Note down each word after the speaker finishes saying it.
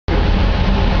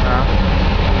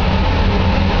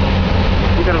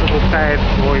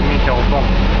with me also.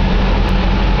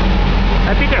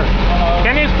 Peter,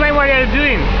 can you explain what you're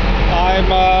doing? I'm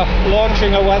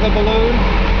launching a weather balloon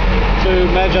to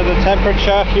measure the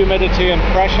temperature, humidity and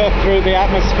pressure through the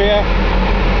atmosphere,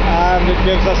 and it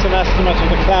gives us an estimate of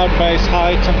the cloud base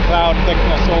height and cloud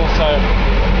thickness also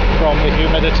from the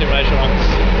humidity measurements.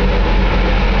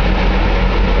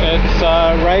 It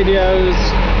radios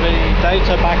the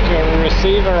data back to a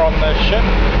receiver on the ship,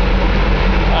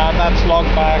 and that's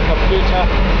logged by a computer.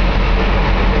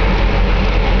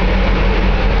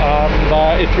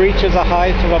 And it reaches a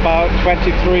height of about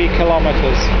 23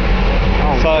 kilometers.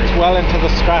 So it's well into the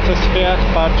stratosphere,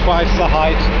 about twice the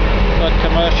height that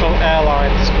commercial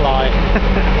airlines fly.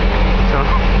 So,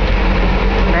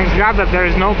 thanks God that there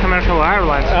is no commercial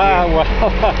airlines here. Well,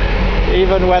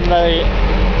 even when the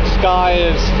sky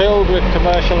is filled with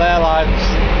commercial airlines,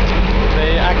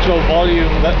 the actual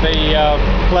volume that the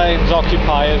planes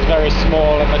occupy is very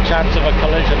small, and the chance of a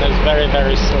collision is very,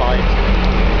 very slight.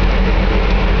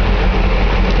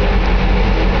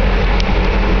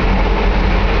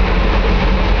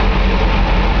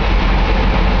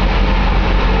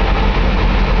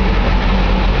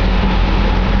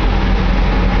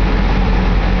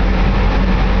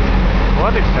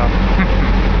 What is that?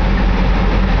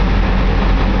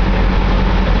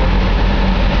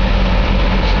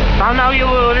 So now you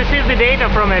will receive the data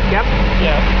from it, yep?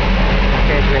 Yeah.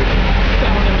 Okay, great.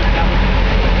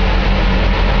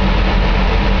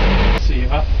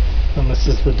 Receiver, and this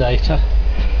is the data.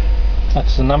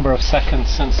 That's the number of seconds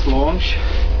since launch,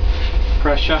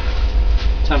 pressure,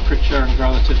 temperature and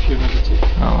relative humidity.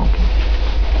 Oh, okay.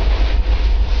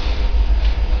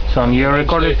 So you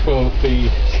recorded.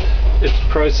 It's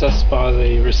processed by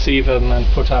the receiver and then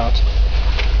put out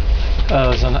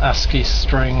as an ASCII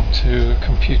string to a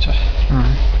computer.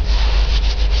 Mm-hmm.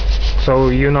 So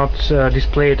you not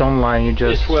display it online, you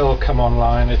just... It will come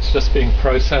online, it's just being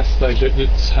processed. It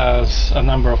has a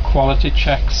number of quality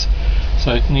checks,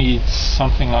 so it needs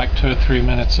something like 2 or 3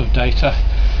 minutes of data,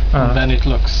 and then it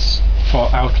looks for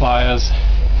outliers,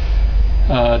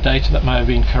 data that may have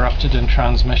been corrupted in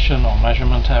transmission or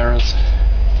measurement errors,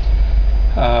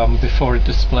 before it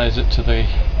displays it to the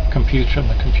computer, and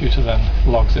the computer then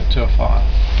logs it to a file.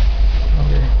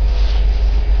 Okay.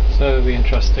 So the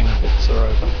interesting bits are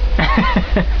over.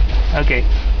 Okay.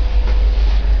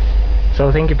 So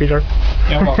thank you, Peter.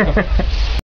 You're welcome.